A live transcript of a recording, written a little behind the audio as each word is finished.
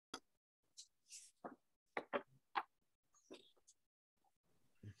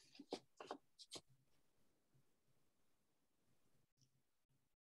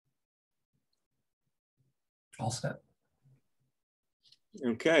all set.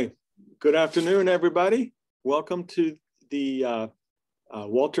 Okay. Good afternoon, everybody. Welcome to the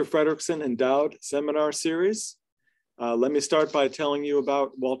Walter Frederickson Endowed Seminar Series. Let me start by telling you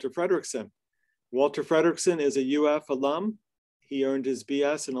about Walter Frederickson. Walter Frederickson is a UF alum. He earned his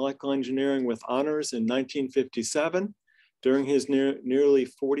BS in electrical engineering with honors in 1957. During his nearly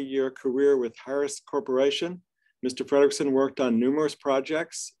 40-year career with Harris Corporation, Mr. Frederickson worked on numerous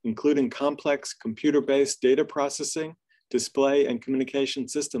projects, including complex computer-based data processing, display, and communication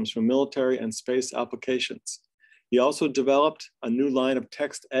systems for military and space applications. He also developed a new line of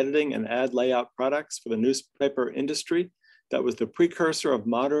text editing and ad layout products for the newspaper industry that was the precursor of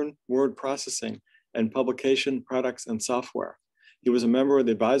modern word processing and publication products and software. He was a member of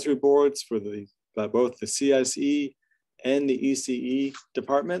the advisory boards for both the CSE and the ECE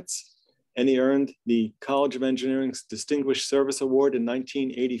departments, and he earned the College of Engineering's Distinguished Service Award in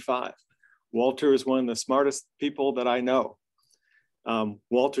 1985. Walter is one of the smartest people that I know.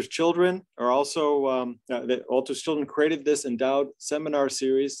 Walter's children are also, Walter's children created this endowed seminar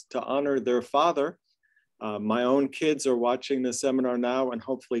series to honor their father. My own kids are watching this seminar now and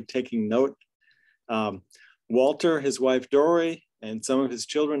hopefully taking note. Walter, his wife Dory, and some of his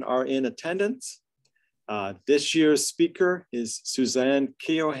children are in attendance. This year's speaker is Susann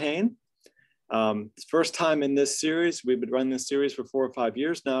Keohane. First time in this series, we've been running this series for 4 or 5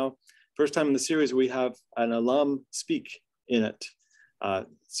 years now. First time in the series, we have an alum speak in it.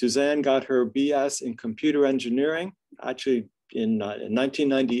 Susann got her BS in computer engineering, actually in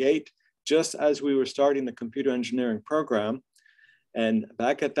 1998, just as we were starting the computer engineering program. And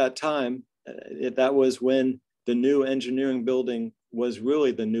back at that time, that was when the new engineering building was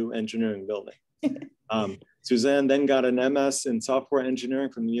really the new engineering building. Susann then got an MS in software engineering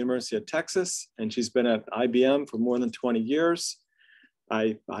from the University of Texas, and she's been at IBM for more than 20 years.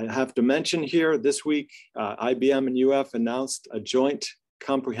 I have to mention here, this week, IBM and UF announced a joint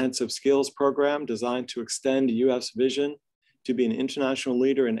comprehensive skills program designed to extend UF's vision to be an international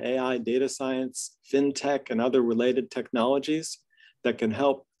leader in AI, data science, fintech, and other related technologies that can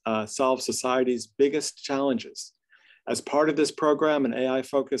help solve society's biggest challenges. As part of this program, an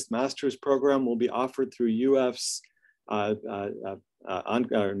AI-focused master's program will be offered through UF's on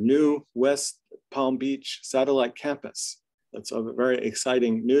our new West Palm Beach satellite campus. That's a very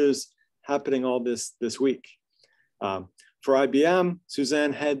exciting news happening all this week. For IBM,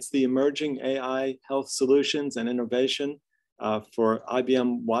 Susann heads the emerging AI health solutions and innovation for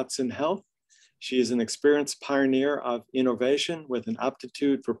IBM Watson Health. She is an experienced pioneer of innovation with an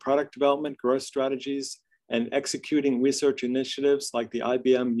aptitude for product development, growth strategies, and executing research initiatives like the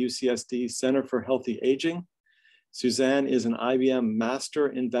IBM UCSD Center for Healthy Aging. Susann is an IBM master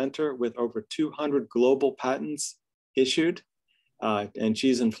inventor with over 200 global patents issued. And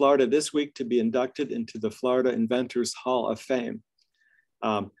she's in Florida this week to be inducted into the Florida Inventors Hall of Fame.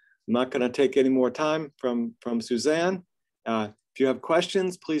 I'm not gonna take any more time from Susann. If you have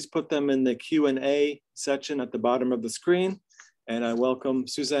questions, please put them in the Q&A section at the bottom of the screen. And I welcome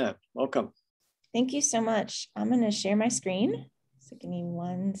Susann. Welcome. Thank you so much. I'm going to share my screen. So give me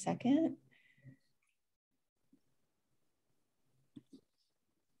 1 second.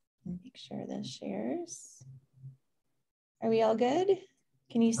 Make sure this shares. Are we all good?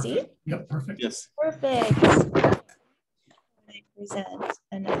 Can you see? Yep, perfect. Yes. Perfect. I present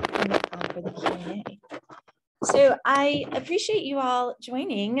and I'm for the Q&A. So I appreciate you all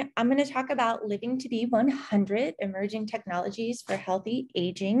joining. I'm going to talk about Living to be 100, Emerging Technologies for Healthy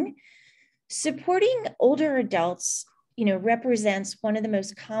Aging. Supporting older adults, represents one of the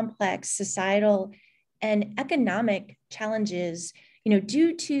most complex societal and economic challenges,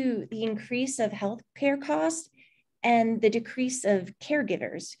 due to the increase of healthcare costs and the decrease of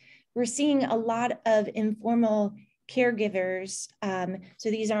caregivers. We're seeing a lot of informal caregivers.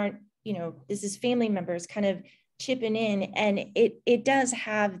 So these aren't, this is family members kind of chipping in, and it does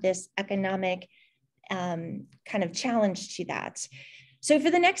have this economic kind of challenge to that. So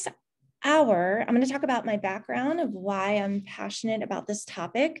for the next hour, I'm going to talk about my background of why I'm passionate about this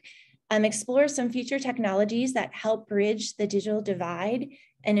topic, explore some future technologies that help bridge the digital divide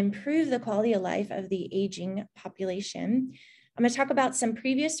and improve the quality of life of the aging population. I'm going to talk about some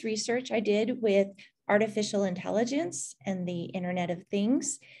previous research I did with artificial intelligence and the Internet of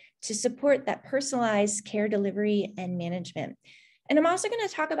Things to support that personalized care delivery and management. And I'm also going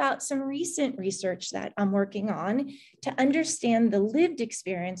to talk about some recent research that I'm working on to understand the lived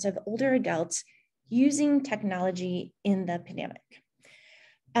experience of older adults using technology in the pandemic.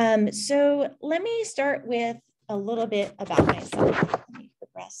 So let me start with a little bit about myself. Let me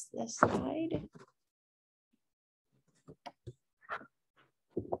progress this slide.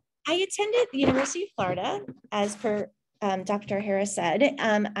 I attended the University of Florida, as per Dr. Harris said.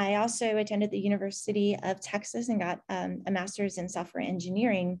 I also attended the University of Texas and got a master's in software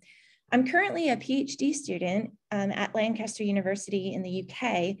engineering. I'm currently a PhD student at Lancaster University in the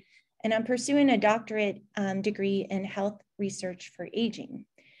UK, and I'm pursuing a doctorate degree in health research for aging.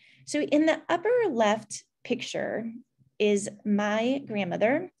 So in the upper left picture is my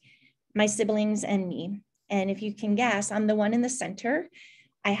grandmother, my siblings, and me. And if you can guess, I'm the one in the center.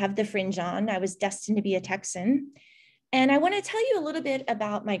 I have the fringe on. I was destined to be a Texan. And I want to tell you a little bit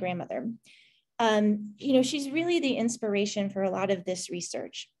about my grandmother. She's really the inspiration for a lot of this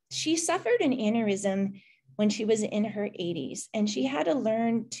research. She suffered an aneurysm when she was in her 80s, and she had to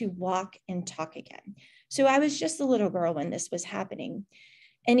learn to walk and talk again. So I was just a little girl when this was happening.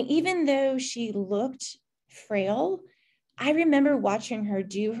 And even though she looked frail, I remember watching her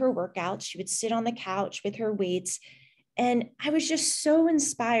do her workouts. She would sit on the couch with her weights. And I was just so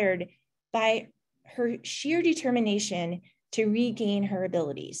inspired by her sheer determination to regain her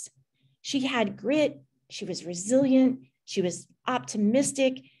abilities. She had grit, she was resilient, she was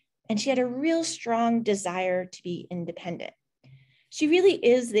optimistic, and she had a real strong desire to be independent. She really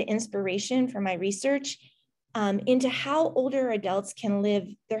is the inspiration for my research into how older adults can live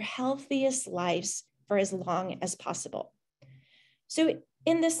their healthiest lives for as long as possible. So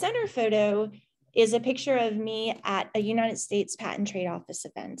in the center photo is a picture of me at a United States Patent and Trade Office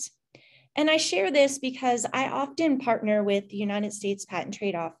event. And I share this because I often partner with the United States Patent and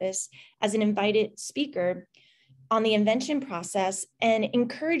Trade Office as an invited speaker on the invention process and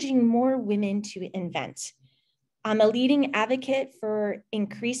encouraging more women to invent. I'm a leading advocate for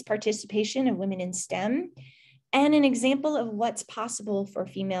increased participation of women in STEM and an example of what's possible for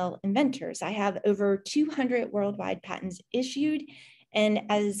female inventors. I have over 200 worldwide patents issued, and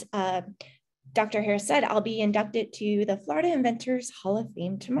as Dr. Harris said, I'll be inducted to the Florida Inventors Hall of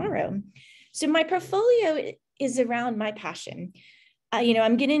Fame tomorrow. So my portfolio is around my passion.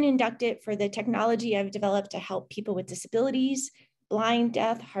 I'm getting inducted for the technology I've developed to help people with disabilities, blind,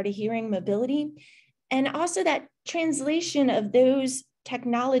 deaf, hard of hearing, mobility, and also that translation of those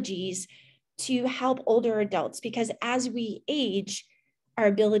technologies to help older adults, because as we age, our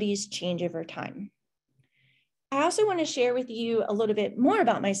abilities change over time. I also want to share with you a little bit more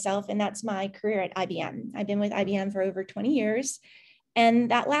about myself, and that's my career at IBM. I've been with IBM for over 20 years.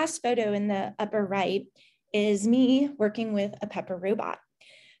 And that last photo in the upper right is me working with a Pepper robot.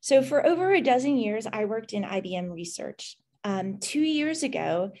 So for over a dozen years, I worked in IBM research. 2 years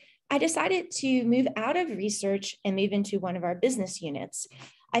ago, I decided to move out of research and move into one of our business units.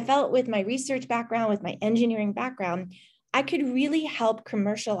 I felt with my research background, with my engineering background, I could really help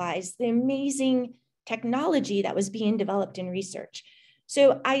commercialize the amazing technology that was being developed in research.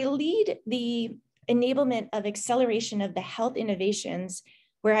 So I lead the enablement of acceleration of the health innovations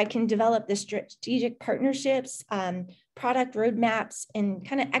where I can develop the strategic partnerships, product roadmaps, and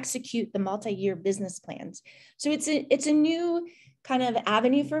kind of execute the multi-year business plans. So it's a new kind of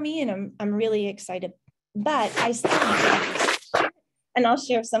avenue for me, and I'm really excited. But I still, and I'll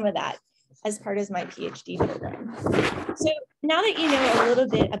share some of that as part of my PhD program. So now that you know a little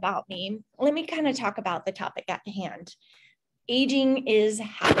bit about me, let me kind of talk about the topic at hand. Aging is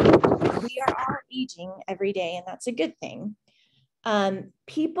happening. We are all aging every day, and that's a good thing.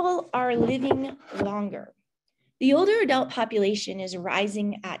 People are living longer. The older adult population is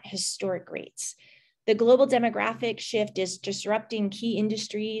rising at historic rates. The global demographic shift is disrupting key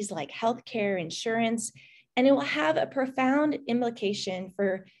industries like healthcare, insurance, and it will have a profound implication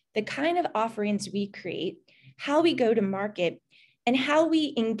for the kind of offerings we create, how we go to market, and how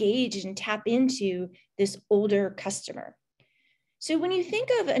we engage and tap into this older customer. So when you think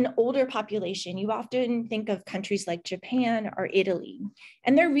of an older population, you often think of countries like Japan or Italy,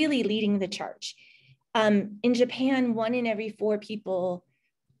 and they're really leading the charge. In Japan, 1 in every 4 people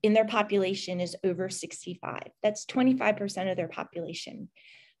in their population is over 65. That's 25% of their population.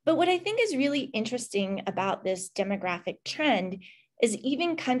 But what I think is really interesting about this demographic trend is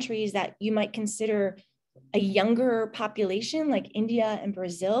even countries that you might consider a younger population like India and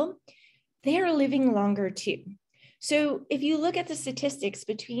Brazil, they are living longer too. So if you look at the statistics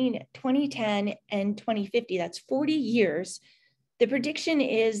between 2010 and 2050, that's 40 years, the prediction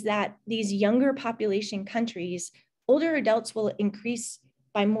is that these younger population countries, older adults will increase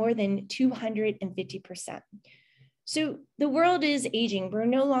by more than 250%. So the world is aging. We're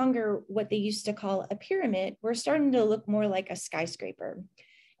no longer what they used to call a pyramid. We're starting to look more like a skyscraper.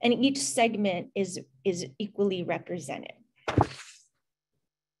 And each segment is equally represented.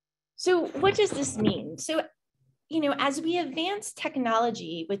 So what does this mean? So, as we advance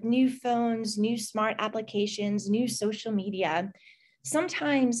technology with new phones, new smart applications, new social media,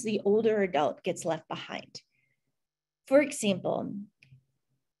 sometimes the older adult gets left behind. For example,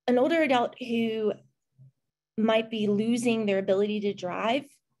 an older adult who might be losing their ability to drive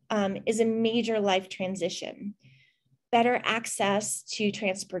is a major life transition. Better access to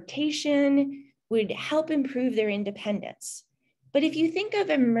transportation would help improve their independence. But if you think of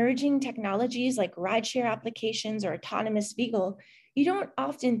emerging technologies like rideshare applications or autonomous vehicle, you don't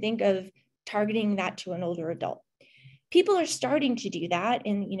often think of targeting that to an older adult. People are starting to do that,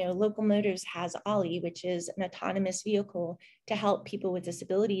 and Local Motors has Ollie, which is an autonomous vehicle to help people with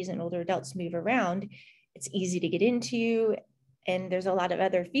disabilities and older adults move around. It's easy to get into, and there's a lot of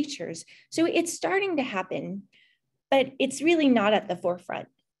other features. So it's starting to happen, but it's really not at the forefront.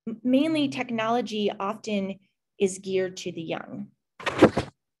 Mainly technology often is geared to the young,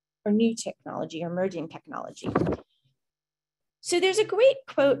 or new technology, or emerging technology. So there's a great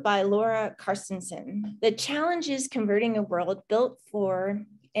quote by Laura Carstensen that challenges converting a world built for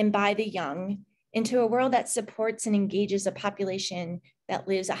and by the young into a world that supports and engages a population that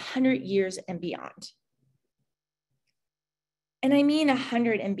lives 100 years and beyond. And I mean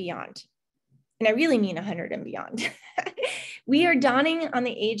 100 and beyond. And I really mean 100 and beyond. We are dawning on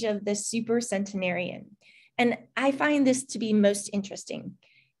the age of the super centenarian. And I find this to be most interesting.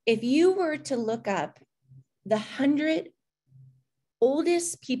 If you were to look up the 100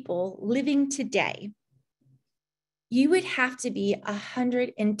 oldest people living today, you would have to be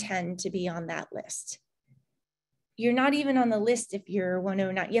 110 to be on that list. You're not even on the list if you're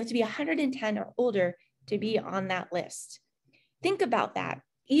 109. You have to be 110 or older to be on that list. Think about that.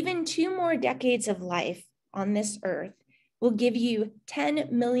 Even 2 more decades of life on this earth will give you 10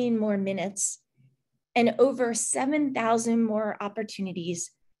 million more minutes and over 7,000 more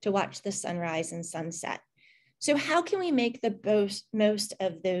opportunities to watch the sunrise and sunset. So how can we make the most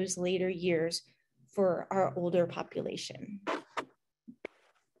of those later years for our older population?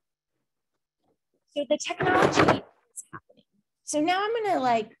 So the technology is happening. So now I'm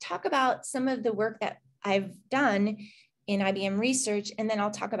gonna talk about some of the work that I've done in IBM research, and then I'll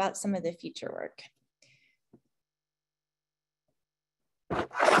talk about some of the future work.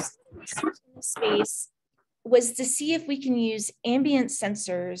 Research in this space was to see if we can use ambient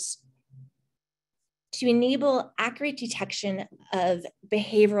sensors to enable accurate detection of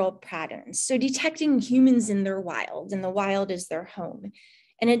behavioral patterns. So detecting humans in their wild, and the wild is their home,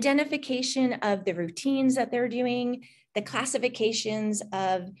 and identification of the routines that they're doing, the classifications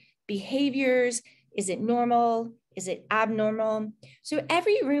of behaviors. Is it normal? Is it abnormal? So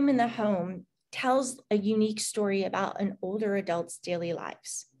every room in the home tells a unique story about an older adult's daily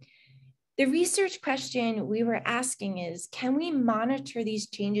lives. The research question we were asking is, can we monitor these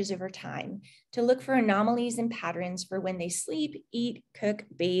changes over time to look for anomalies and patterns for when they sleep, eat, cook,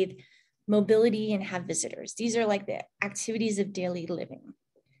 bathe, mobility, and have visitors? These are like the activities of daily living.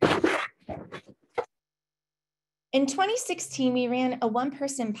 In 2016, we ran a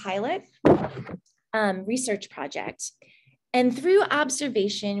 1-person pilot research project. And through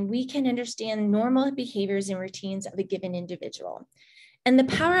observation, we can understand normal behaviors and routines of a given individual. And the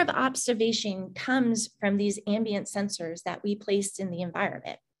power of observation comes from these ambient sensors that we placed in the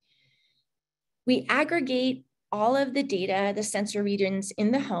environment. We aggregate all of the data, the sensor readings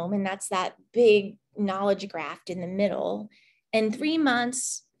in the home, and that's that big knowledge graph in the middle. In 3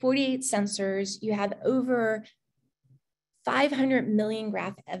 months, 48 sensors, you have over 500 million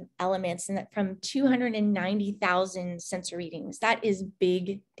graph elements, and that from 290,000 sensor readings. That is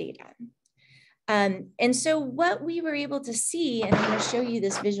big data. And so what we were able to see, and I'm going to show you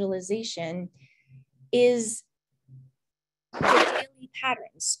this visualization, is the daily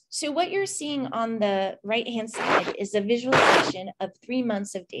patterns. So what you're seeing on the right-hand side is a visualization of 3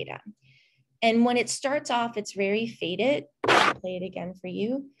 months of data. And when it starts off, it's very faded. I'll play it again for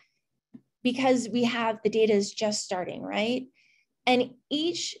you, because we have the data is just starting, right? And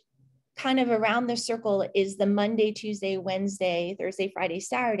each kind of around the circle is the Monday, Tuesday, Wednesday, Thursday, Friday,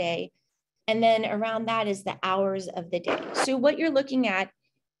 Saturday. And then around that is the hours of the day. So what you're looking at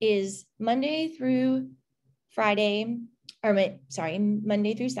is Monday through Friday,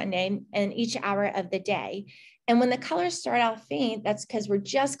 Monday through Sunday, and each hour of the day. And when the colors start off faint, that's because we're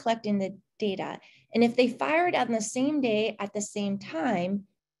just collecting the data. And if they fire it on the same day at the same time,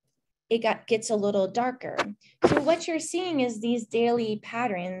 it gets a little darker. So what you're seeing is these daily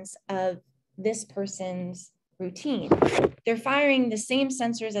patterns of this person's routine. They're firing the same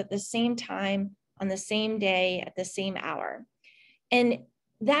sensors at the same time, on the same day, at the same hour. And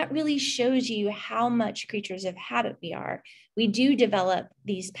that really shows you how much creatures of habit we are. We do develop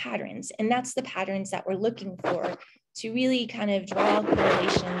these patterns, and that's the patterns that we're looking for to really kind of draw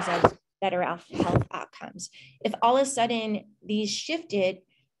correlations of better health outcomes. If all of a sudden these shifted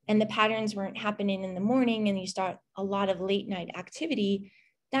and the patterns weren't happening in the morning and you start a lot of late night activity,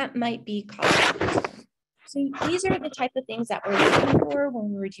 that might be causing. So these are the type of things that we're looking for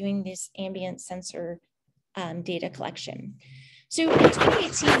when we're doing this ambient sensor data collection. So in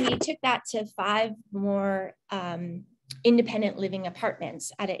 2018, we took that to 5 more independent living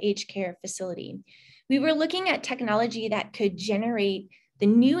apartments at an aged care facility. We were looking at technology that could generate the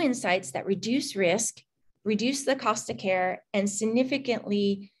new insights that reduce risk, reduce the cost of care, and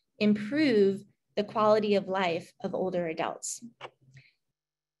significantly improve the quality of life of older adults.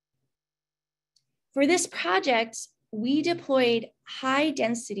 For this project, we deployed high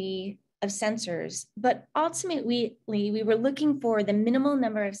density of sensors, but ultimately we were looking for the minimal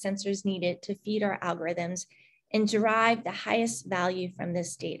number of sensors needed to feed our algorithms and derive the highest value from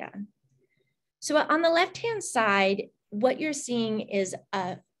this data. So on the left-hand side, what you're seeing is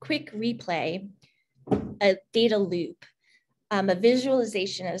a quick replay, a data loop, a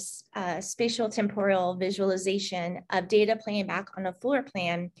visualization of spatial temporal visualization of data playing back on a floor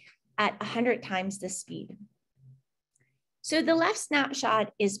plan at 100 times the speed. So the left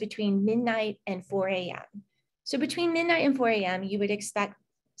snapshot is between midnight and 4 a.m. So between midnight and 4 a.m., you would expect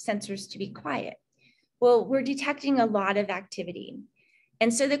sensors to be quiet. Well, we're detecting a lot of activity.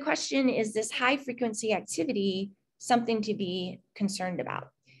 And so the question is, this high frequency activity something to be concerned about?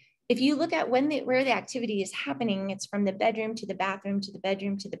 If you look at where the activity is happening, it's from the bedroom to the bathroom to the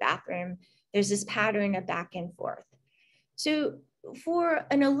bedroom to the bathroom. There's this pattern of back and forth. So for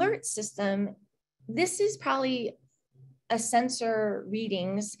an alert system, this is probably a sensor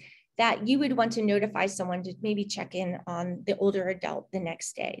readings that you would want to notify someone to maybe check in on the older adult the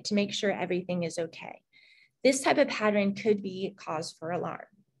next day to make sure everything is okay. This type of pattern could be cause for alarm.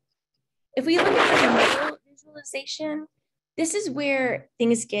 If we look at the middle visualization, this is where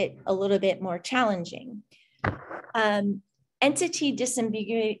things get a little bit more challenging. Entity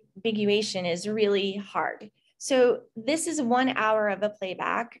disambiguation is really hard. So this is 1 hour of a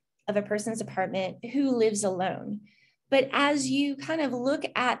playback of a person's apartment who lives alone. But as you kind of look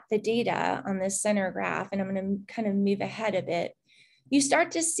at the data on this center graph, and I'm going to kind of move ahead a bit, you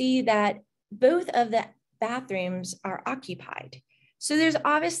start to see that both of the bathrooms are occupied. So there's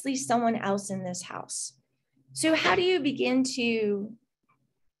obviously someone else in this house. So how do you begin to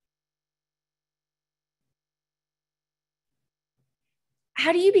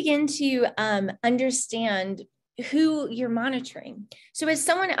understand who you're monitoring? So as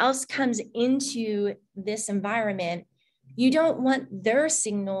someone else comes into this environment, you don't want their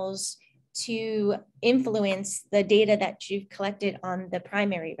signals to influence the data that you've collected on the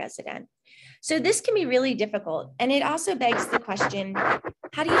primary resident. So this can be really difficult. And it also begs the question,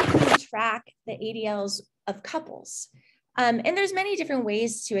 how do you track the ADLs of couples? And there's many different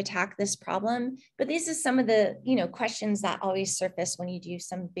ways to attack this problem, but these are some of the questions that always surface when you do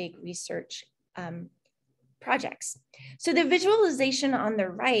some big research projects. So the visualization on the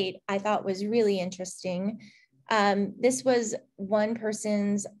right, I thought was really interesting. This was one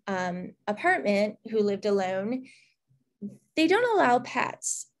person's apartment who lived alone. They don't allow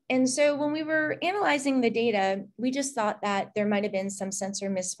pets. And so when we were analyzing the data, we just thought that there might have been some sensor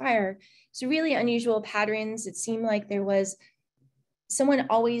misfire. So really unusual patterns. It seemed like there was someone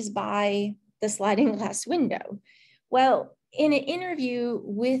always by the sliding glass window. Well, in an interview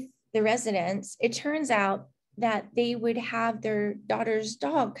with the residents, it turns out that they would have their daughter's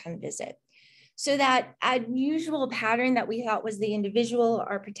dog come visit. So that unusual pattern that we thought was the individual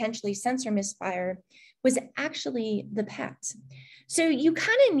or potentially sensor misfire was actually the pet. So you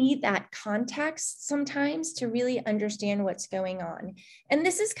kind of need that context sometimes to really understand what's going on. And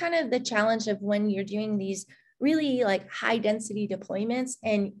this is kind of the challenge of when you're doing these really like high density deployments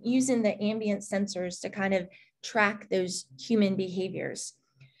and using the ambient sensors to kind of track those human behaviors.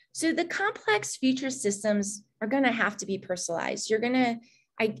 So the complex future systems are going to have to be personalized. We're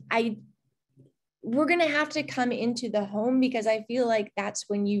going to have to come into the home, because I feel like that's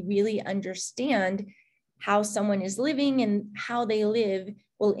when you really understand how someone is living and how they live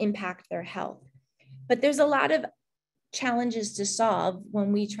will impact their health. But there's a lot of challenges to solve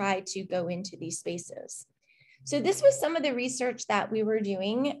when we try to go into these spaces. So this was some of the research that we were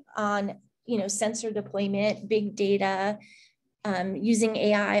doing on, sensor deployment, big data, using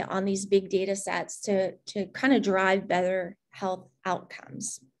AI on these big data sets to kind of drive better health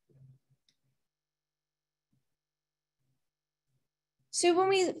outcomes. So when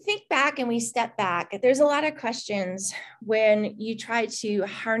we think back and we step back, there's a lot of questions when you try to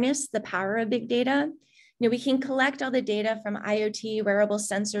harness the power of big data. We can collect all the data from IoT, wearable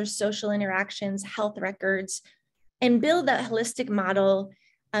sensors, social interactions, health records, and build that holistic model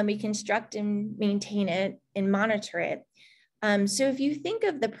We construct and maintain it and monitor it. So if you think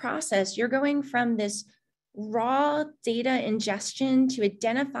of the process, you're going from this raw data ingestion to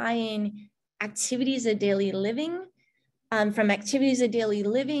identifying activities of daily living, from activities of daily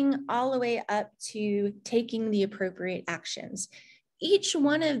living all the way up to taking the appropriate actions. Each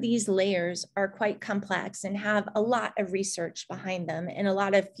one of these layers are quite complex and have a lot of research behind them and a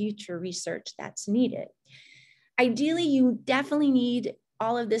lot of future research that's needed. Ideally, you definitely need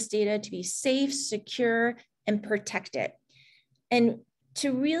all of this data to be safe, secure, and protected. And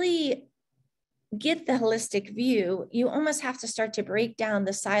to really get the holistic view, you almost have to start to break down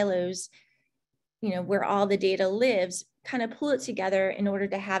the silos, where all the data lives, kind of pull it together in order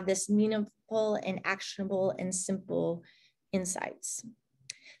to have this meaningful and actionable and simple insights.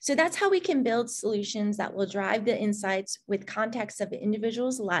 So that's how we can build solutions that will drive the insights with context of the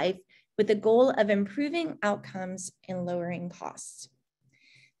individual's life with the goal of improving outcomes and lowering costs.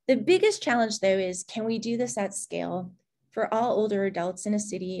 The biggest challenge, though, is can we do this at scale for all older adults in a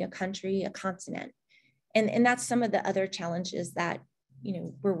city, a country, a continent? And that's some of the other challenges that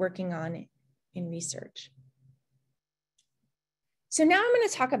we're working on in research. So now I'm going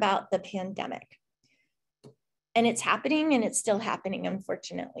to talk about the pandemic. And it's happening, and it's still happening,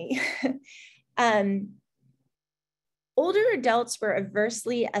 unfortunately. Older adults were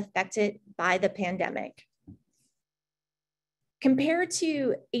adversely affected by the pandemic. Compared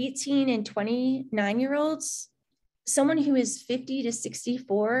to 18 and 29-year-olds, someone who is 50 to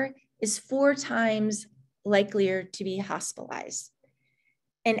 64 is 4 times likelier to be hospitalized.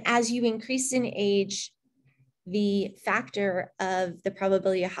 And as you increase in age, the factor of the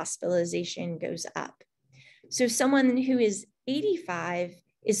probability of hospitalization goes up. So someone who is 85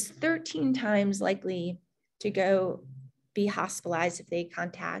 is 13 times likely to go be hospitalized if they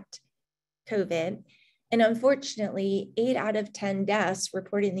contact COVID. And unfortunately, 8 out of 10 deaths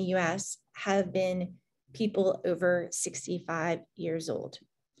reported in the US have been people over 65 years old.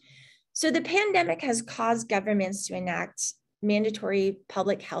 So the pandemic has caused governments to enact mandatory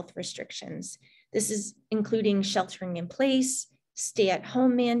public health restrictions. This is including sheltering in place,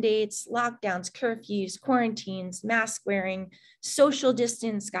 stay-at-home mandates, lockdowns, curfews, quarantines, mask wearing, social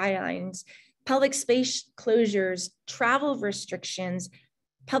distance guidelines, public space closures, travel restrictions,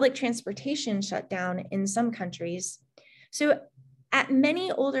 public transportation shutdown in some countries. So at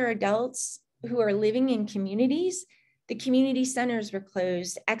many older adults who are living in communities, the community centers were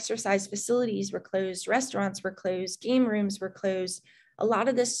closed, exercise facilities were closed, restaurants were closed, game rooms were closed. A lot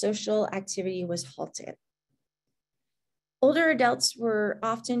of this social activity was halted. Older adults were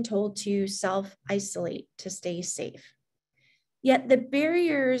often told to self-isolate to stay safe. Yet the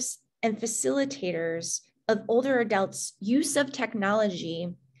barriers and facilitators of older adults' use of technology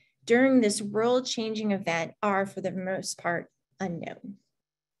during this world-changing event are, for the most part, unknown.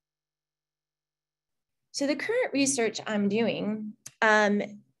 So the current research I'm doing,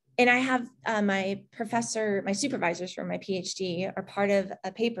 and I have my supervisors for my PhD are part of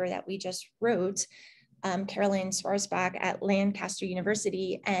a paper that we just wrote, Caroline Swarsbach at Lancaster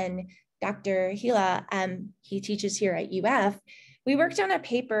University and Dr. Hila, he teaches here at UF. We worked on a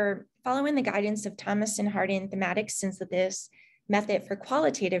paper following the guidance of Thomas and Hardin thematic synthesis method for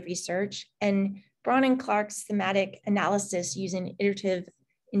qualitative research and Braun and Clark's thematic analysis using iterative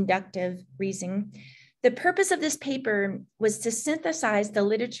inductive reasoning. The purpose of this paper was to synthesize the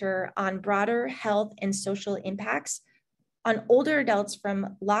literature on broader health and social impacts on older adults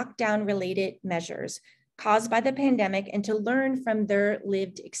from lockdown-related measures caused by the pandemic and to learn from their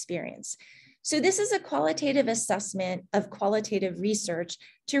lived experience. So this is a qualitative assessment of qualitative research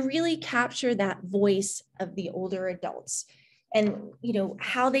to really capture that voice of the older adults and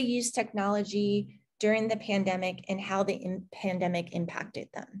how they use technology during the pandemic and how the pandemic impacted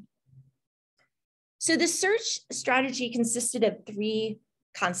them. So the search strategy consisted of 3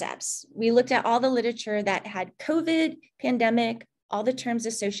 concepts. We looked at all the literature that had COVID, pandemic, all the terms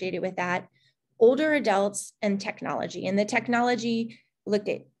associated with that, older adults, and technology. And the technology looked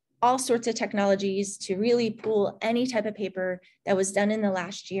at all sorts of technologies to really pull any type of paper that was done in the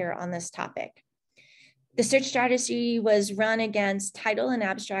last year on this topic. The search strategy was run against title and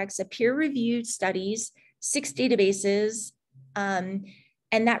abstracts of peer-reviewed studies, 6 databases, and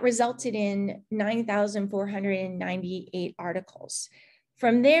that resulted in 9,498 articles.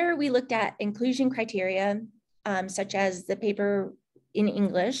 From there, we looked at inclusion criteria, such as the paper in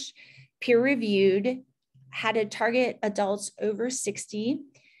English, peer-reviewed, had to target adults over 60,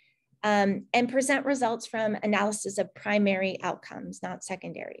 and present results from analysis of primary outcomes, not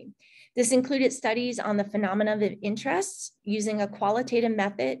secondary. This included studies on the phenomena of interest using a qualitative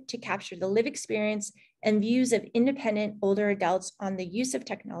method to capture the lived experience and views of independent older adults on the use of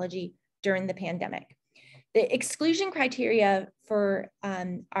technology during the pandemic. The exclusion criteria for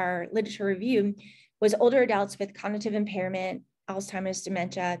our literature review was older adults with cognitive impairment, Alzheimer's,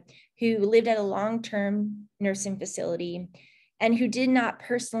 dementia, who lived at a long-term nursing facility and who did not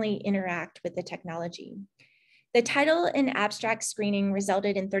personally interact with the technology. The title and abstract screening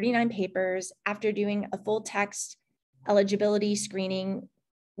resulted in 39 papers. After doing a full text eligibility screening,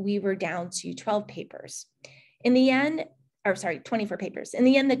 we were down to 12 papers. In the end, 24 papers. In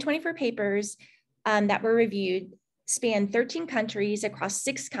the end, the 24 papers that were reviewed spanned 13 countries across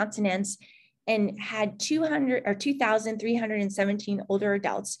 6 continents and had 2,317 older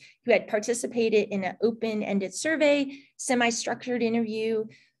adults who had participated in an open-ended survey, semi-structured interview,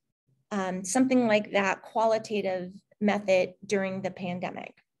 something like that qualitative method during the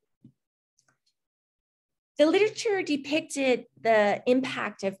pandemic. The literature depicted the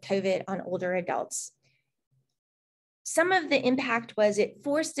impact of COVID on older adults. Some of the impact was it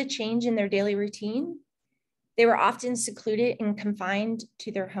forced a change in their daily routine. They were often secluded and confined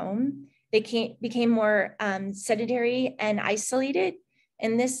to their home. They became more sedentary and isolated.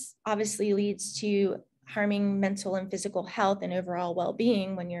 And this obviously leads to harming mental and physical health and overall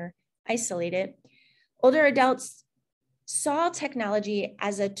well-being when you're isolated. Older adults saw technology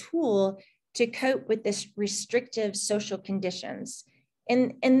as a tool to cope with this restrictive social conditions.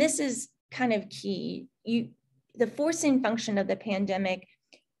 And this is kind of key. The forcing function of the pandemic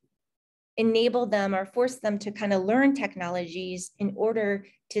enabled them or forced them to kind of learn technologies in order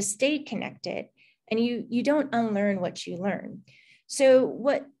to stay connected. And you don't unlearn what you learn. So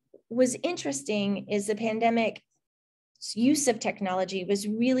what was interesting is the pandemic's use of technology was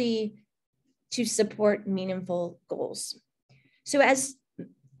really to support meaningful goals. So as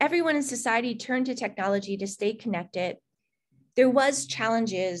everyone in society turned to technology to stay connected, there was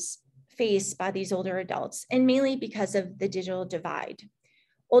challenges faced by these older adults, and mainly because of the digital divide.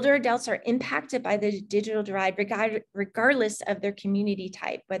 Older adults are impacted by the digital divide regardless of their community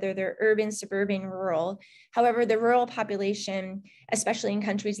type, whether they're urban, suburban, rural. However, the rural population, especially in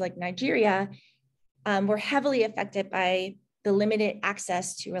countries like Nigeria, were heavily affected by the limited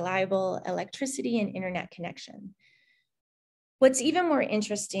access to reliable electricity and internet connection. What's even more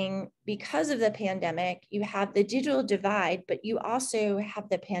interesting, because of the pandemic, you have the digital divide, but you also have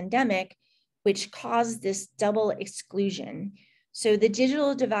the pandemic, which caused this double exclusion. So the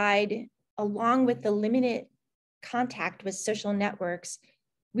digital divide, along with the limited contact with social networks,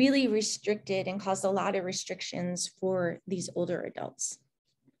 really restricted and caused a lot of restrictions for these older adults.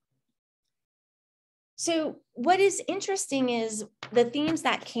 So what is interesting is the themes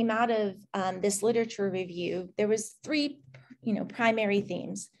that came out of this literature review. There was 3 primary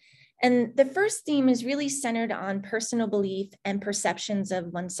themes. And the first theme is really centered on personal belief and perceptions of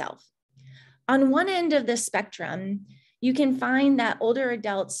oneself. On one end of the spectrum, you can find that older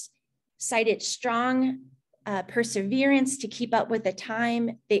adults cited strong perseverance to keep up with the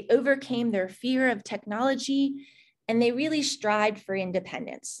time. They overcame their fear of technology, and they really strived for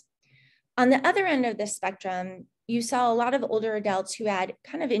independence. On the other end of the spectrum, you saw a lot of older adults who had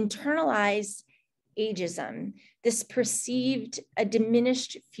kind of internalized ageism, this perceived a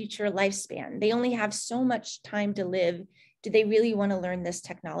diminished future lifespan. They only have so much time to live. Do they really want to learn this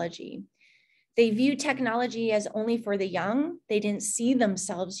technology? They viewed technology as only for the young. They didn't see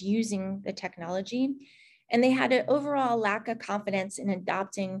themselves using the technology. And they had an overall lack of confidence in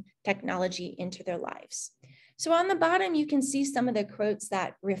adopting technology into their lives. So on the bottom, you can see some of the quotes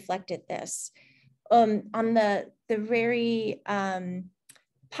that reflected this. On the very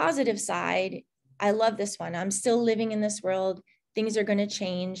positive side, I love this one. I'm still living in this world. Things are going to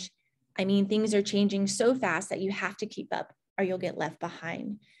change. I mean, things are changing so fast that you have to keep up or you'll get left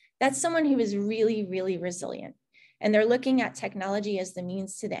behind. That's someone who is really, really resilient. And they're looking at technology as the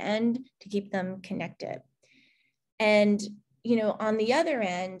means to the end to keep them connected. And, on the other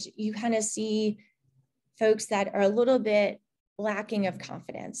end, you kind of see folks that are a little bit lacking of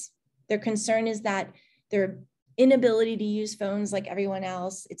confidence. Their concern is that their inability to use phones like everyone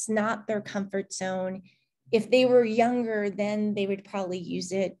else, it's not their comfort zone. If they were younger, then they would probably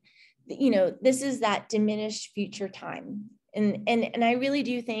use it. This is that diminished future time. And I really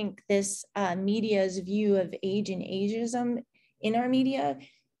do think this media's view of age and ageism in our media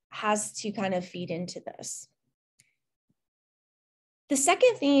has to kind of feed into this. The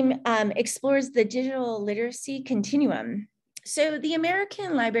second theme explores the digital literacy continuum. So the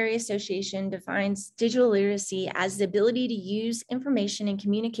American Library Association defines digital literacy as the ability to use information and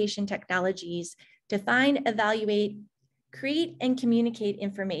communication technologies to find, evaluate, create, and communicate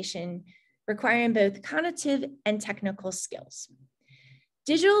information, requiring both cognitive and technical skills.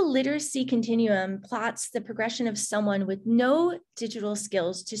 Digital literacy continuum plots the progression of someone with no digital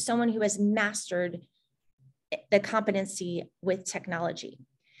skills to someone who has mastered the competency with technology.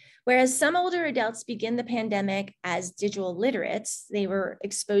 Whereas some older adults begin the pandemic as digital literates, they were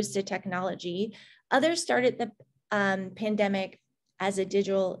exposed to technology. Others started the pandemic as a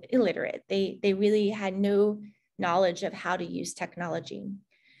digital illiterate. They really had no knowledge of how to use technology.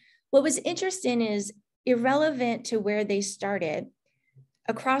 What was interesting is, irrelevant to where they started,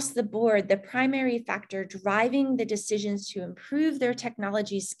 across the board, the primary factor driving the decisions to improve their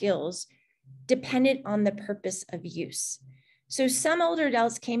technology skills depended on the purpose of use. So some older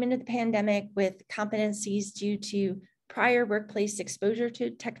adults came into the pandemic with competencies due to prior workplace exposure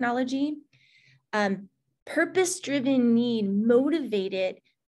to technology. Purpose-driven need motivated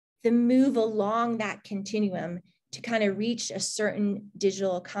the move along that continuum to kind of reach a certain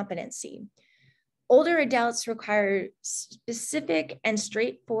digital competency. Older adults require specific and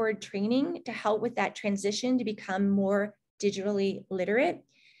straightforward training to help with that transition to become more digitally literate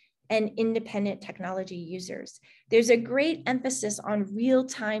and independent technology users. There's a great emphasis on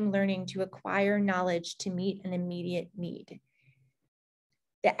real-time learning to acquire knowledge to meet an immediate need.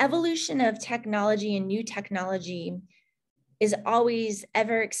 The evolution of technology and new technology is always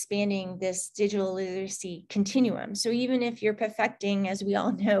ever expanding this digital literacy continuum. So even if you're perfecting, as we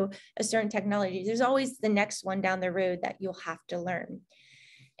all know, a certain technology, there's always the next one down the road that you'll have to learn.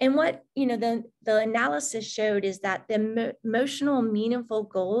 And what the analysis showed is that the emotional, meaningful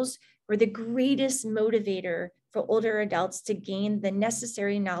goals were the greatest motivator for older adults to gain the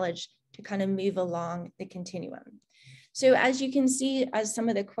necessary knowledge to kind of move along the continuum. So as you can see, as some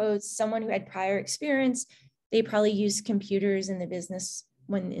of the quotes, someone who had prior experience, they probably used computers in the business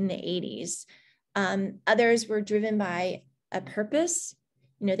when in the 80s. Others were driven by a purpose.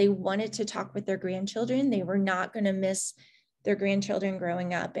 They wanted to talk with their grandchildren. They were not going to miss their grandchildren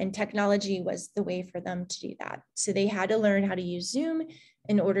growing up, and technology was the way for them to do that. So they had to learn how to use Zoom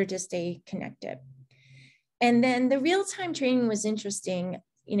in order to stay connected. And then the real-time training was interesting.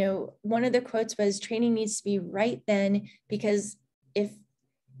 One of the quotes was, training needs to be right then, because if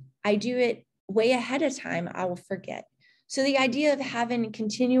I do it way ahead of time, I will forget. So the idea of having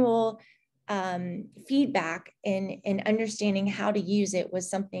continual feedback and understanding how to use it was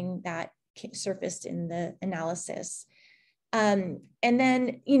something that surfaced in the analysis. And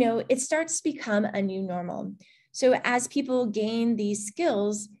then, it starts to become a new normal. So as people gain these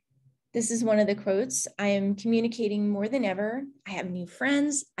skills, this is one of the quotes, I am communicating more than ever. I have new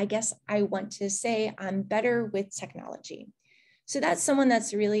friends. I guess I want to say I'm better with technology. So that's someone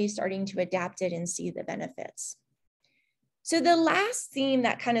that's really starting to adapt it and see the benefits. So the last theme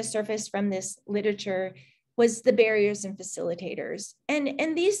that kind of surfaced from this literature was the barriers and facilitators.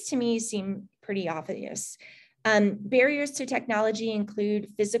 And these to me seem pretty obvious. Barriers to technology include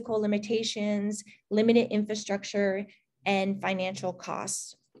physical limitations, limited infrastructure, and financial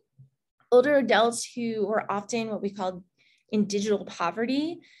costs. Older adults who are often what we call in digital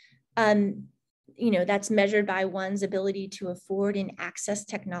poverty, that's measured by one's ability to afford and access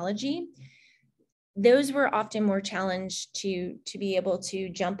technology. Those were often more challenged to be able to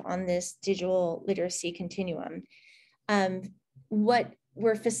jump on this digital literacy continuum. What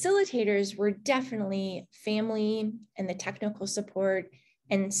were facilitators were definitely family and the technical support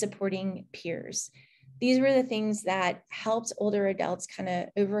and supporting peers. These were the things that helped older adults kind of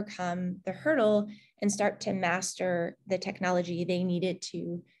overcome the hurdle and start to master the technology they needed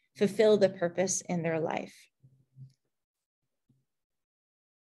to fulfill the purpose in their life.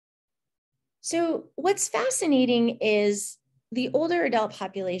 So what's fascinating is the older adult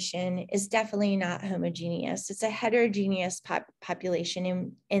population is definitely not homogeneous. It's a heterogeneous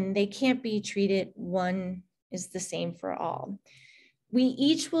population, and they can't be treated one is the same for all. We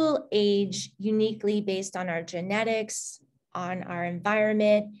each will age uniquely based on our genetics, on our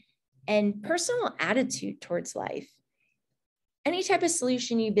environment, and personal attitude towards life. Any type of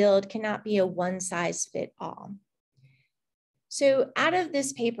solution you build cannot be a one-size-fits-all. So out of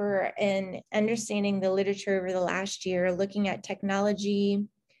this paper and understanding the literature over the last year, looking at technology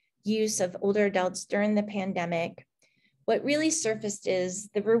use of older adults during the pandemic, what really surfaced is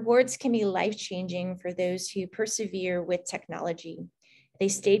the rewards can be life-changing for those who persevere with technology. They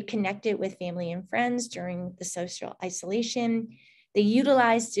stayed connected with family and friends during the social isolation. They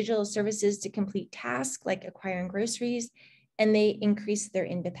utilized digital services to complete tasks like acquiring groceries, and they increased their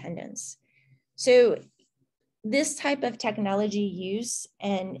independence. So this type of technology use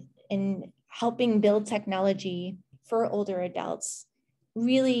and helping build technology for older adults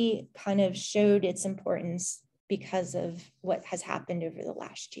really kind of showed its importance because of what has happened over the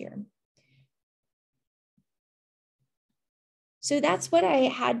last year. So that's what I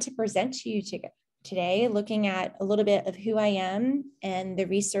had to present to you today, looking at a little bit of who I am and the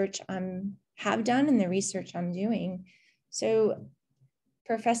research I have done and the research I'm doing. So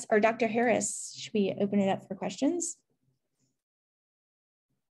Professor or Dr. Harris, should we open it up for questions?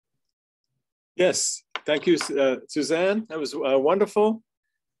 Yes, thank you, Susann. That was wonderful.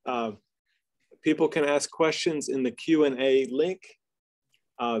 People can ask questions in the Q&A link.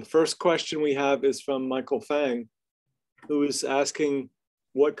 The first question we have is from Michael Fang, who is asking,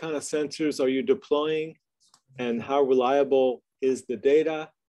 what kind of sensors are you deploying and how reliable is the data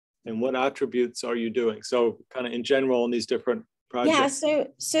and what attributes are you doing? So kind of in general in these different projects. Yeah,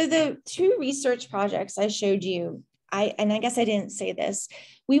 so the two research projects I showed you, and I guess I didn't say this,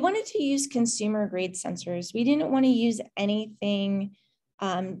 we wanted to use consumer grade sensors. We didn't want to use anything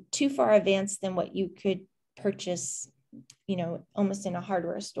too far advanced than what you could purchase, you know, almost in a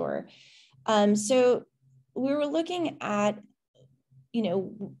hardware store. So we were looking at, you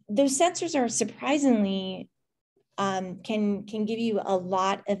know, those sensors are surprisingly can give you a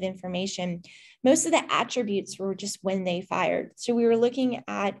lot of information. Most of the attributes were just when they fired. So we were looking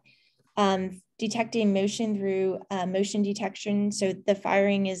at detecting motion through motion detection. So the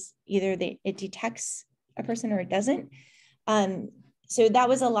firing is either it detects a person or it doesn't. So that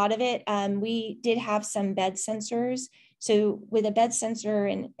was a lot of it. We did have some bed sensors. So with a bed sensor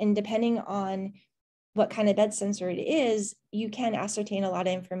and depending on what kind of bed sensor it is, you can ascertain a lot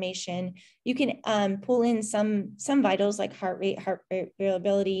of information. You can pull in some vitals like heart rate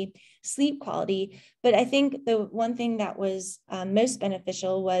variability, sleep quality. But I think the one thing that was most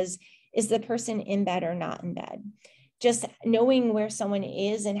beneficial is the person in bed or not in bed. Just knowing where someone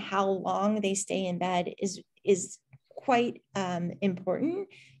is and how long they stay in bed is quite important.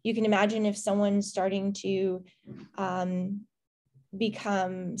 You can imagine if someone's starting to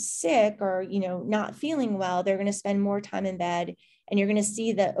become sick or, you know, not feeling well, they're going to spend more time in bed, and you're going to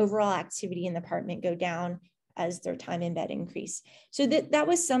see the overall activity in the apartment go down as their time in bed increase. So that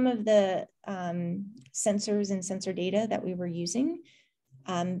was some of the sensors and sensor data that we were using.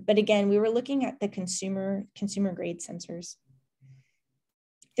 But again, we were looking at the consumer grade sensors.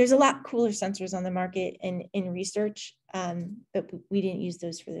 There's a lot cooler sensors on the market in research, but we didn't use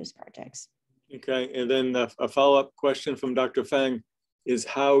those for those projects. Okay, and then a follow-up question from Dr. Fang is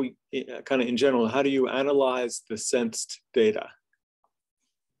how, kind of in general, how do you analyze the sensed data?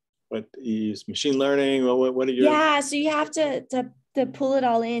 What you use machine learning, or what are you? Yeah, so you have to pull it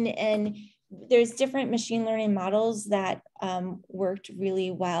all in, and there's different machine learning models that worked really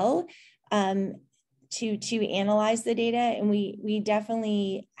well to analyze the data, and we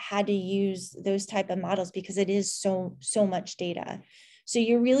definitely had to use those type of models because it is so much data. So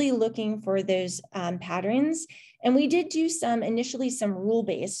you're really looking for those patterns. And we did do initially some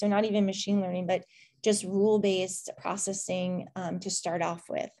rule-based, so not even machine learning, but just rule-based processing to start off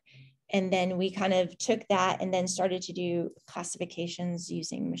with. And then we kind of took that and then started to do classifications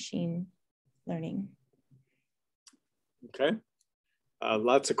using machine learning. Okay,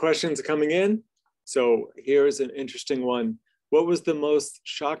 lots of questions coming in. So here's an interesting one. What was the most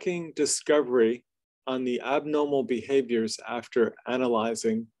shocking discovery on the abnormal behaviors after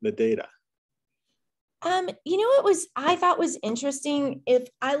analyzing the data? You know what I thought was interesting? If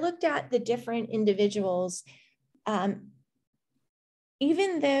I looked at the different individuals,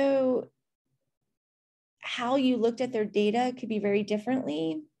 even though how you looked at their data could be very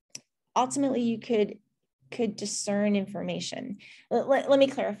differently, ultimately you could discern information. Let me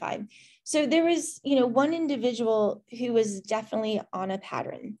clarify. So there was, you know, one individual who was definitely on a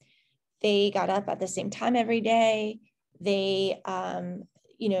pattern. They got up at the same time every day. They,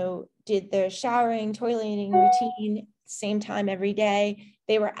 you know, did their showering, toileting routine, same time every day.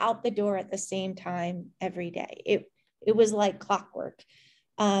 They were out the door at the same time every day. It was like clockwork.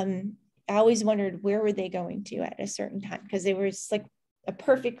 I always wondered where were they going to at a certain time, because they were just like a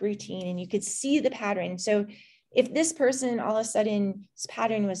perfect routine and you could see the pattern. So if this person all of a sudden his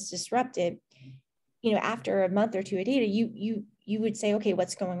pattern was disrupted, you know, after a month or two of data, you would say, okay,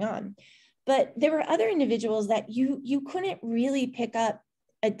 what's going on? But there were other individuals that you couldn't really pick up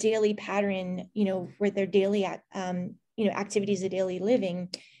a daily pattern, you know, where their daily, you know, activities of daily living,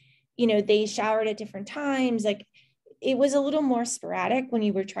 you know, they showered at different times. Like it was a little more sporadic when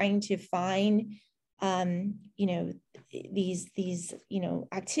you were trying to find, you know, these, you know,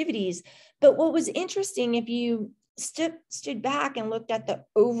 activities. But what was interesting, if you stood back and looked at the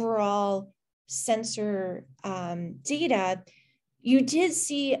overall sensor data, you did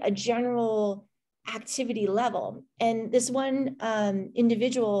see a general activity level. And this one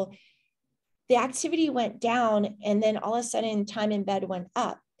individual, the activity went down, and then all of a sudden time in bed went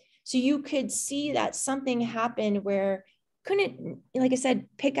up. So you could see that something happened where couldn't, like I said,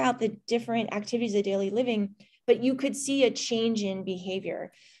 pick out the different activities of daily living, but you could see a change in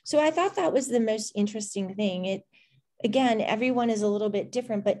behavior. So I thought that was the most interesting thing. Again, everyone is a little bit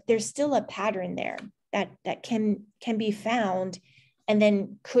different, but there's still a pattern there that can be found and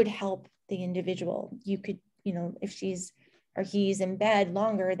then could help the individual. You could, if she's or he's in bed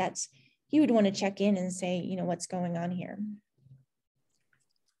longer, you would want to check in and say, what's going on here.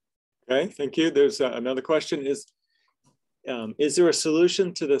 Okay, thank you. There's another question. Is there a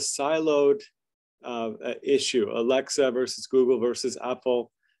solution to the siloed issue, Alexa versus Google versus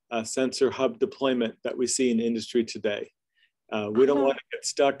Apple sensor hub deployment that we see in industry today? We don't want to get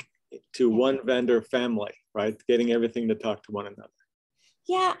stuck to one vendor family, right? Getting everything to talk to one another.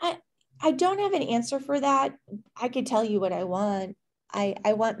 Yeah, I don't have an answer for that. I could tell you what I want.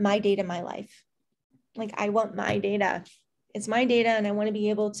 I want my data, my life. Like, I want my data. It's my data, and I want to be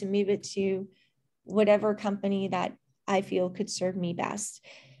able to move it to whatever company that I feel could serve me best.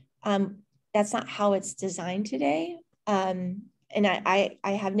 That's not how it's designed today. And I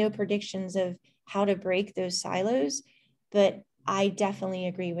have no predictions of how to break those silos, but I definitely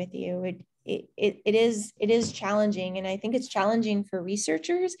agree with you. It is challenging, and I think it's challenging for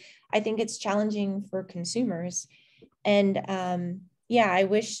researchers. I think it's challenging for consumers, and yeah, I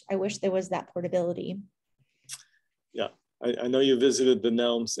wish there was that portability. Yeah, I know you visited the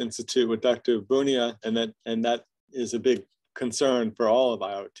NELMS Institute with Dr. Bunia, and that is a big concern for all of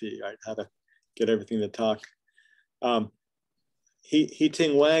IoT, right? How to get everything to talk.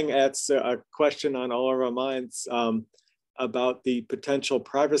 He-Ting Wang asks a question on all of our minds about the potential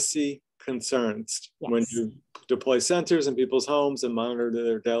privacy concerns. Yes. When you deploy sensors in people's homes and monitor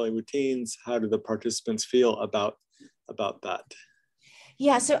their daily routines, how do the participants feel about that?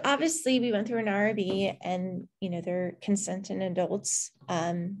 Yeah, so obviously we went through an RRB, and they're consenting adults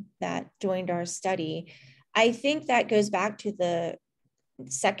that joined our study. I think that goes back to the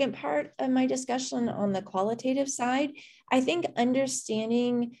second part of my discussion on the qualitative side. I think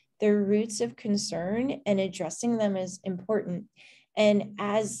understanding the roots of concern and addressing them is important. And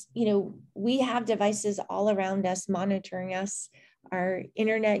as we have devices all around us monitoring us, our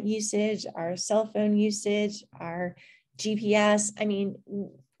internet usage, our cell phone usage, our GPS. I mean,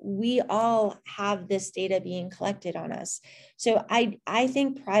 we all have this data being collected on us. So I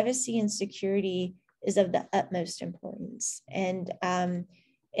think privacy and security is of the utmost importance. And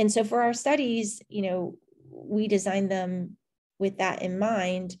so for our studies, we designed them with that in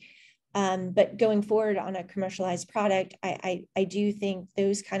mind. But going forward on a commercialized product, I do think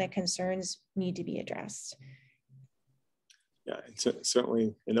those kind of concerns need to be addressed. Yeah, it's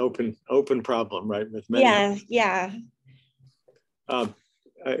certainly an open problem, right? With many. Yeah.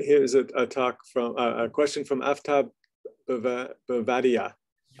 Here's a question from Aftab Bavadia.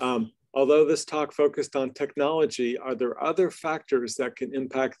 Although this talk focused on technology, are there other factors that can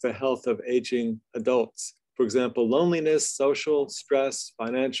impact the health of aging adults? For example, loneliness, social stress,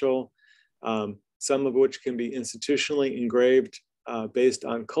 financial, some of which can be institutionally engraved based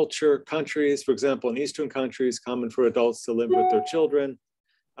on culture, countries. For example, in Eastern countries, common for adults to live with their children,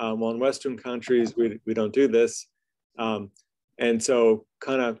 while in Western countries, we don't do this. And so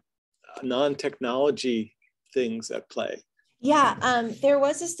kind of non-technology things at play. Yeah, there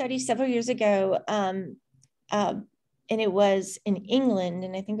was a study several years ago, and it was in England,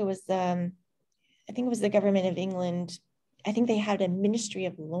 and I think it was the government of England. I think they had a ministry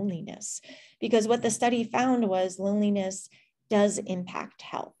of loneliness, because what the study found was loneliness does impact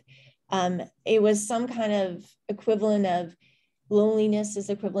health. It was some kind of equivalent of loneliness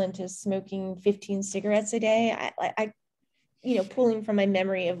is equivalent to smoking 15 cigarettes a day. I pulling from my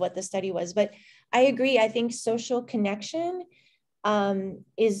memory of what the study was, but I agree. I think social connection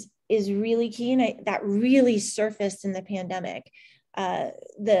is really key, and that really surfaced in the pandemic.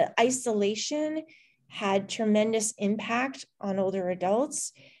 The isolation had tremendous impact on older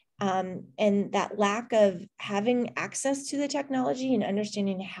adults, and that lack of having access to the technology and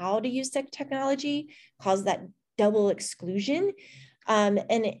understanding how to use the technology caused that double exclusion,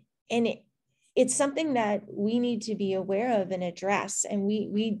 it's something that we need to be aware of and address. And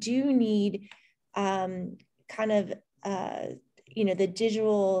we do need the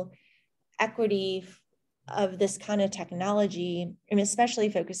digital equity of this kind of technology, and especially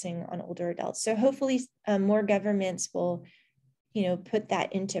focusing on older adults. So hopefully more governments will, put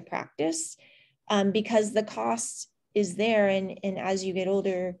that into practice, because the cost is there. And as you get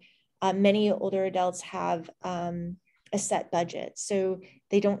older, many older adults have a set budget, so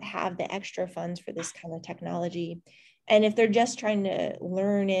they don't have the extra funds for this kind of technology. And if they're just trying to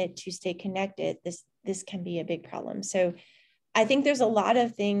learn it to stay connected, this can be a big problem. So I think there's a lot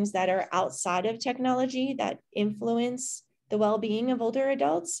of things that are outside of technology that influence the well-being of older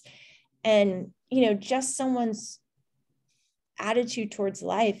adults. And, just someone's attitude towards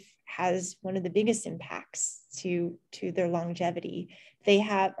life has one of the biggest impacts to their longevity. They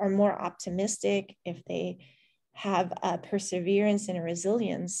are more optimistic. If they have a perseverance and a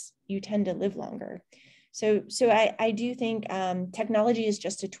resilience, you tend to live longer. So I do think technology is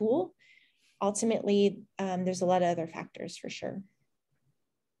just a tool. Ultimately, there's a lot of other factors for sure.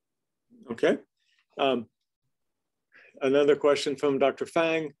 Okay. Another question from Dr.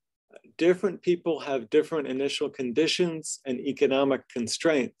 Fang. Different people have different initial conditions and economic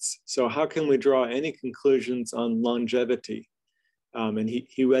constraints. So how can we draw any conclusions on longevity? And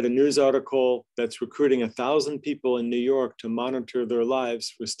he read a news article that's recruiting 1,000 people in New York to monitor their lives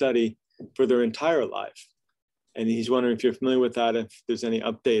for study for their entire life. And he's wondering if you're familiar with that, if there's any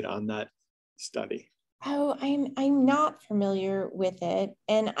update on that study. Oh, I'm not familiar with it.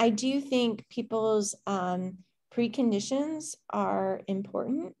 And I do think people's preconditions are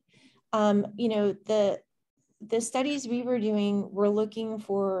important. The studies we were doing were looking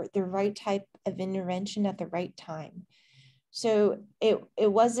for the right type of intervention at the right time. So it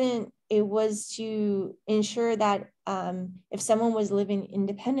was to ensure that if someone was living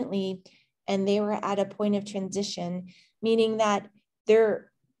independently and they were at a point of transition, meaning that they're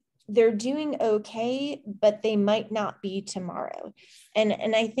doing okay, but they might not be tomorrow.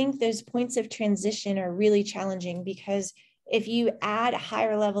 And I think those points of transition are really challenging, because if you add a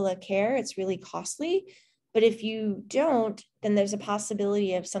higher level of care, it's really costly. But if you don't, then there's a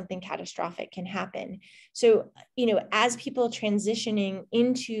possibility of something catastrophic can happen. So, as people transitioning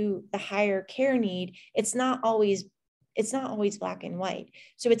into the higher care need, it's not always black and white.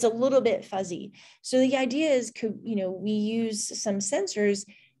 So it's a little bit fuzzy. So the idea is, we use some sensors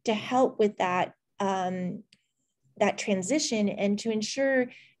to help with that, that transition, and to ensure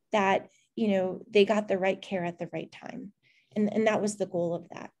that, they got the right care at the right time. And that was the goal of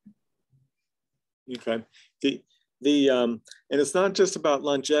that. Okay. And it's not just about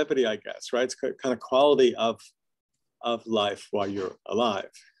longevity, I guess, right? It's kind of quality of life while you're alive.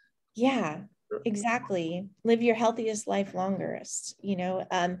 Yeah, exactly. Live your healthiest life longest,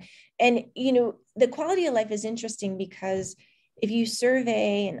 and, the quality of life is interesting, because if you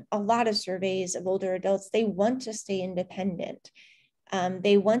survey, and a lot of surveys of older adults, they want to stay independent.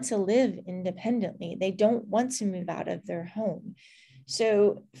 They want to live independently. They don't want to move out of their home.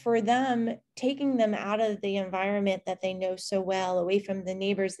 So for them, taking them out of the environment that they know so well, away from the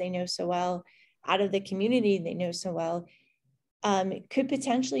neighbors they know so well, out of the community they know so well, could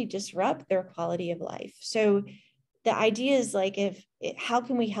potentially disrupt their quality of life. So the idea is how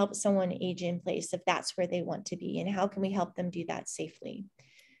can we help someone age in place if that's where they want to be, and how can we help them do that safely?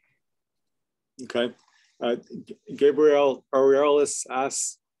 Okay. Gabriel Aurelis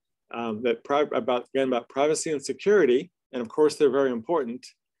asks about privacy and security, and of course they're very important.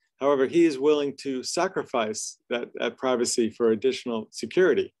 However, he is willing to sacrifice that privacy for additional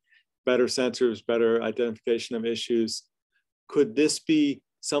security, better sensors, better identification of issues. Could this be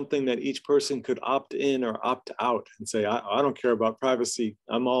something that each person could opt in or opt out and say, I don't care about privacy,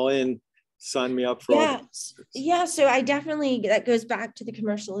 I'm all in, sign me up for all this? Yeah, so I definitely, that goes back to the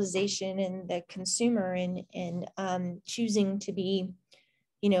commercialization and the consumer, and choosing to be,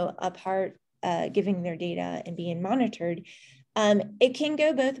 a part, giving their data and being monitored. It can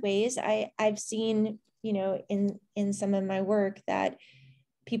go both ways. I've seen, in some of my work, that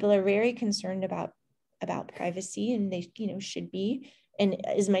people are very concerned about privacy, and they, should be. And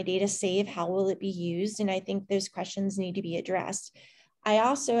is my data safe? How will it be used? And I think those questions need to be addressed. I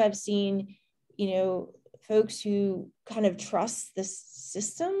also have seen, folks who kind of trust the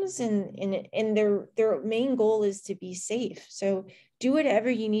systems, and their main goal is to be safe. So do whatever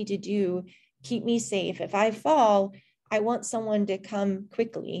you need to do, keep me safe. If I fall, I want someone to come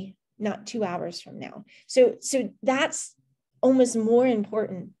quickly, not 2 hours from now. So that's almost more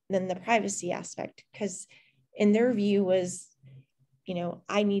important than the privacy aspect, because in their view was,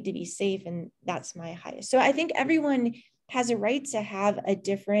 I need to be safe, and that's my highest. So I think everyone has a right to have a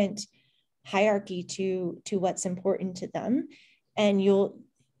different hierarchy to what's important to them, and you'll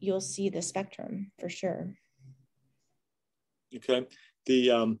see the spectrum for sure. Okay.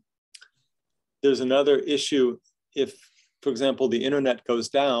 There's another issue. If, for example, the internet goes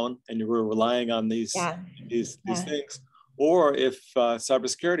down and you were relying on these things, or if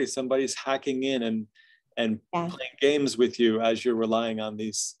cybersecurity, somebody's hacking in and and playing games with you as you're relying on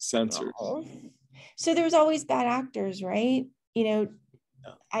these sensors. Oh. So there's always bad actors, right? You know,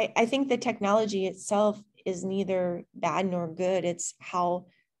 I think the technology itself is neither bad nor good. It's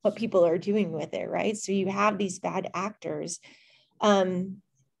what people are doing with it, right? So you have these bad actors. And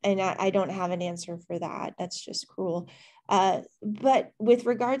I don't have an answer for that. That's just cruel. But with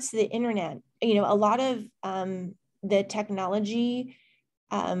regards to the internet, you know, a lot of the technology,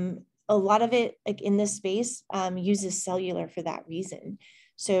 a lot of it, like in this space, uses cellular for that reason.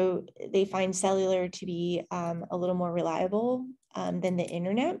 So they find cellular to be a little more reliable than the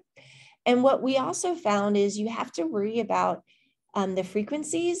internet. And what we also found is you have to worry about the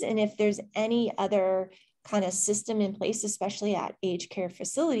frequencies, and if there's any other kind of system in place, especially at aged care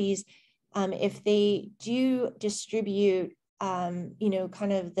facilities, if they do distribute, you know,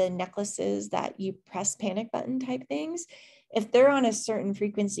 kind of the necklaces that you press panic button type things, if they're on a certain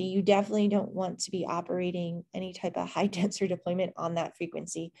frequency, you definitely don't want to be operating any type of high denser deployment on that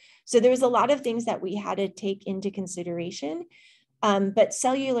frequency. So there was a lot of things that we had to take into consideration. But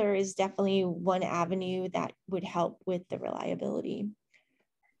cellular is definitely one avenue that would help with the reliability.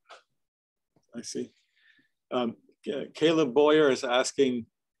 I see. Caleb Boyer is asking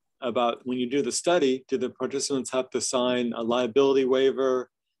about when you do the study, do the participants have to sign a liability waiver,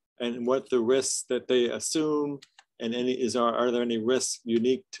 and what the risks that they assume, and are there any risks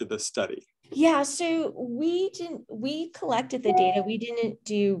unique to the study? Yeah, so we collected the data. We didn't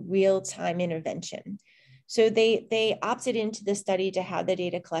do real-time intervention. So they opted into the study to have the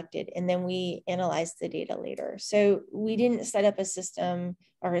data collected, and then we analyzed the data later. So we didn't set up a system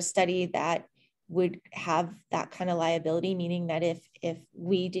or a study that would have that kind of liability, meaning that if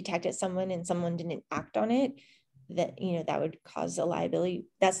we detected someone and someone didn't act on it, that, you know, that would cause a liability.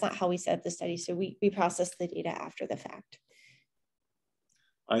 That's not how we set up the study. So we processed the data after the fact.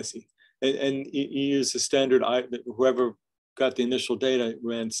 I see. And you use the standard, whoever got the initial data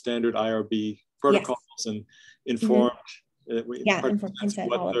ran standard IRB protocols, yes, and informed informed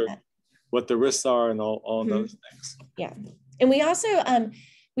consent, all of that, what the risks are and all those things. Yeah. And we also,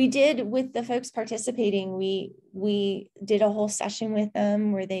 we did, with the folks participating, we did a whole session with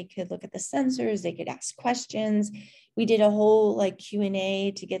them where they could look at the sensors, they could ask questions. We did a whole like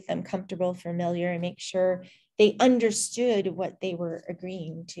Q&A to get them comfortable, familiar, and make sure they understood what they were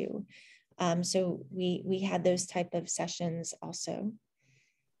agreeing to. So we had those type of sessions also.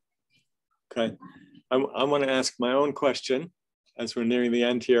 Okay, I want to ask my own question as we're nearing the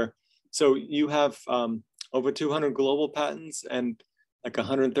end here. So you have over 200 global patents and like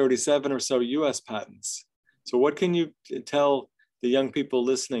 137 or so US patents. So what can you tell the young people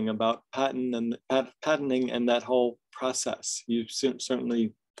listening about patenting and that whole process? You've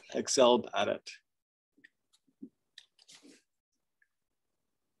certainly excelled at it.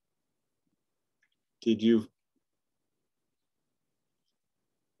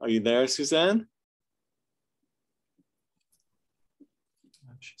 Are you there, Susann?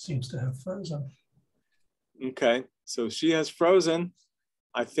 She seems to have frozen. Okay, so she has frozen.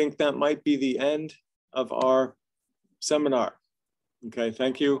 I think that might be the end of our seminar. Okay,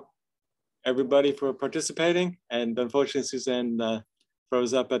 thank you everybody for participating. And unfortunately, Susann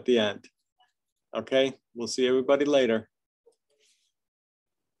froze up at the end. Okay, we'll see everybody later.